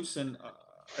got to loosen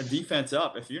a defense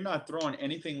up. If you're not throwing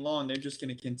anything long, they're just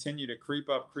going to continue to creep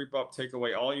up, take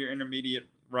away all your intermediate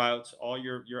routes, all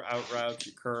your out routes,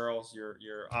 your curls,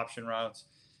 your option routes.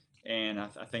 And I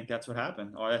think that's what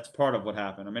happened, or that's part of what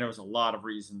happened. I mean, there was a lot of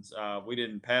reasons. We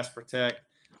didn't pass protect.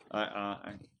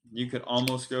 You could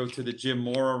almost go to the Jim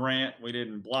Mora rant. We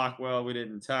didn't block well. We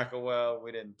didn't tackle well.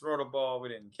 We didn't throw the ball. We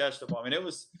didn't catch the ball. I mean, it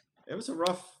was a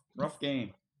rough rough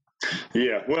game.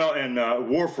 Yeah, well, and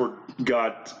Warford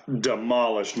got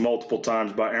demolished multiple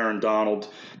times by Aaron Donald.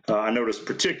 I noticed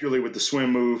particularly with the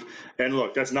swim move. And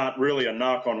look, that's not really a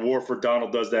knock on Warford.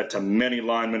 Donald does that to many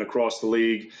linemen across the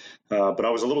league. But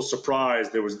I was a little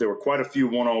surprised. There were quite a few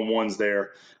one-on-ones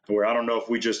there where I don't know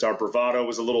if our bravado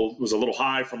was a little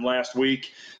high from last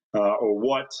week or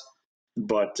what.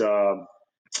 But let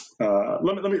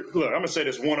me look. I'm gonna say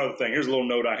this one other thing. Here's a little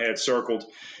note I had circled.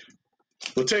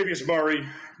 Latavius Murray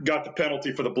got the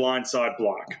penalty for the blindside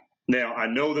block. Now, I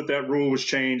know that rule was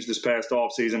changed this past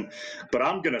offseason, but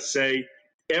I'm going to say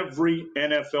every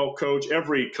NFL coach,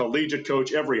 every collegiate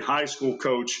coach, every high school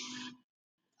coach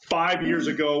 5 years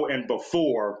ago and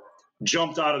before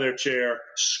jumped out of their chair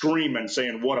screaming,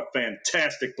 saying what a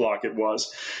fantastic block it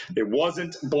was. It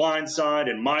wasn't blindside,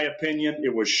 in my opinion.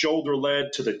 It was shoulder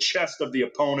led to the chest of the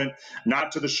opponent,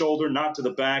 not to the shoulder, not to the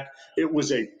back. It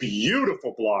was a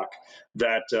beautiful block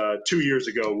that 2 years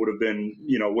ago would have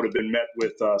been met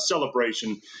with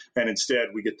celebration, and instead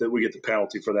we get the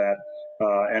penalty for that.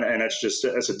 And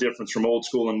that's a difference from old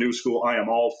school and new school. I am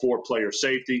all for player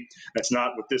safety. That's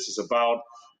not what this is about.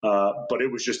 But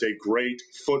it was just a great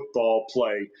football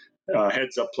play,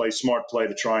 heads up play, smart play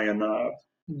to try and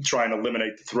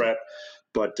eliminate the threat.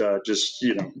 But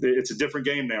it's a different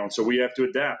game now, and so we have to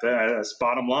adapt. That's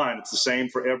bottom line. It's the same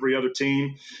for every other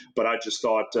team. But I just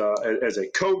thought, as a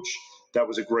coach, that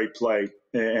was a great play,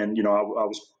 and I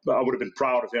would have been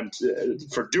proud of him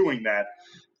for doing that.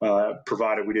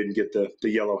 Provided we didn't get the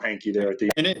yellow hanky there at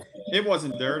the end. And it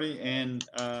wasn't dirty, and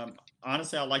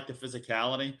honestly, I like the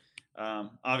physicality.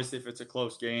 Obviously, if it's a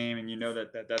close game and you know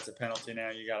that's a penalty now,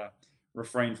 you got to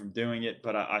refrain from doing it.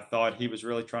 But I thought he was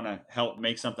really trying to help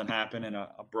make something happen in a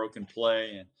broken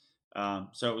play. And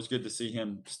so it was good to see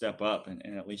him step up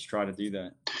and at least try to do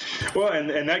that. Well,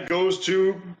 and that goes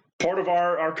to part of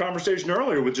our conversation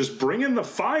earlier with just bringing the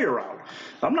fire out.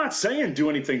 I'm not saying do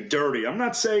anything dirty. I'm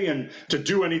not saying to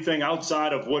do anything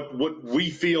outside of what we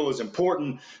feel is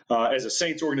important as a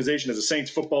Saints organization, as a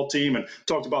Saints football team. And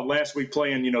talked about last week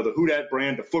playing, the Who Dat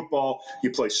brand of football.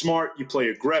 You play smart, you play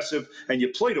aggressive, and you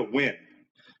play to win.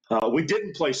 We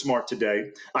didn't play smart today.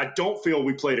 I don't feel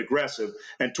we played aggressive.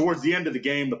 And towards the end of the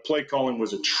game, the play calling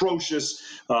was atrocious.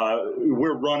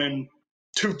 We're running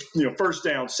first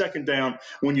down, second down,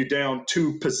 when you're down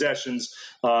 2 possessions.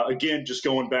 Again, just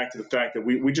going back to the fact that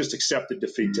we just accepted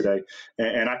defeat today,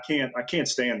 and I can't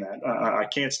stand that. I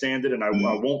can't stand it, and I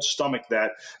won't stomach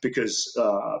that because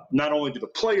not only do the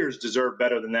players deserve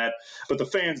better than that, but the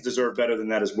fans deserve better than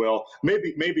that as well.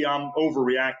 Maybe I'm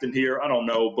overreacting here. I don't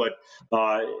know, but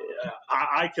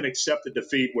I can accept the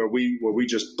defeat where we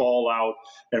just ball out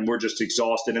and we're just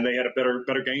exhausted, and they had a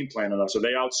better game plan than us, or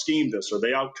they out schemed us, or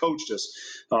they out coached us.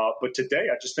 But today,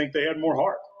 I just think they had more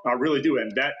heart. I really do,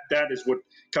 and that is what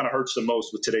kind of hurts the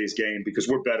most with today's game because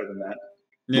we're better than that.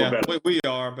 Yeah, we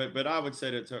are. But I would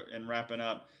say that in wrapping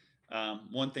up,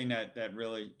 one thing that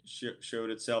really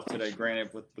showed itself today,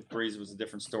 granted with Brees was a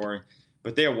different story,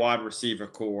 but their wide receiver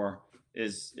core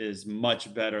is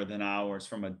much better than ours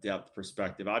from a depth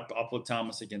perspective. I'll put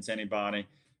Thomas against anybody,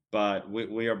 but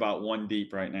we are about 1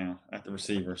 deep right now at the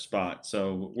receiver spot.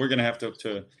 So we're going to have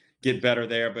to get better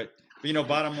there. But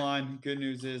bottom line, good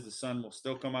news is the sun will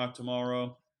still come out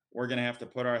tomorrow. We're going to have to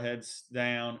put our heads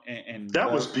down and that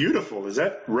was beautiful. Is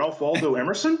that Ralph Waldo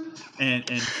Emerson?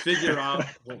 and figure out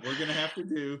what we're going to have to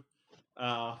do.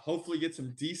 Hopefully get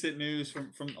some decent news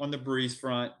from on the Brees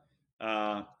front.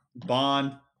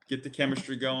 Bond, get the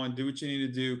chemistry going, do what you need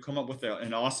to do, come up with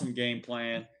an awesome game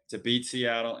plan to beat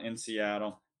Seattle in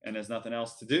Seattle, and there's nothing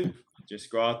else to do.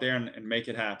 Just go out there and make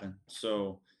it happen.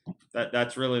 So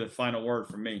that's really the final word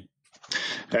for me.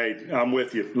 Hey, I'm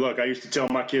with you. Look, I used to tell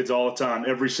my kids all the time,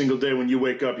 every single day when you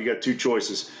wake up, you got 2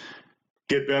 choices: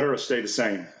 get better or stay the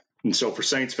same. And so for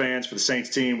Saints fans, for the Saints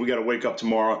team, we got to wake up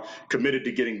tomorrow committed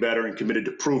to getting better and committed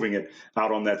to proving it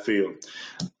out on that field.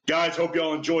 Guys, hope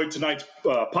y'all enjoyed tonight's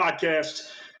podcast.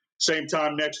 Same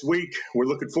time next week. We're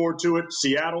looking forward to it.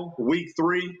 Seattle, week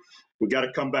 3. We got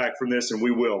to come back from this, and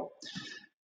we will.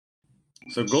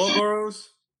 So, Glow Burrows,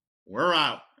 we're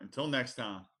out. Until next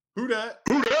time. Who dat?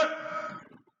 Who dat?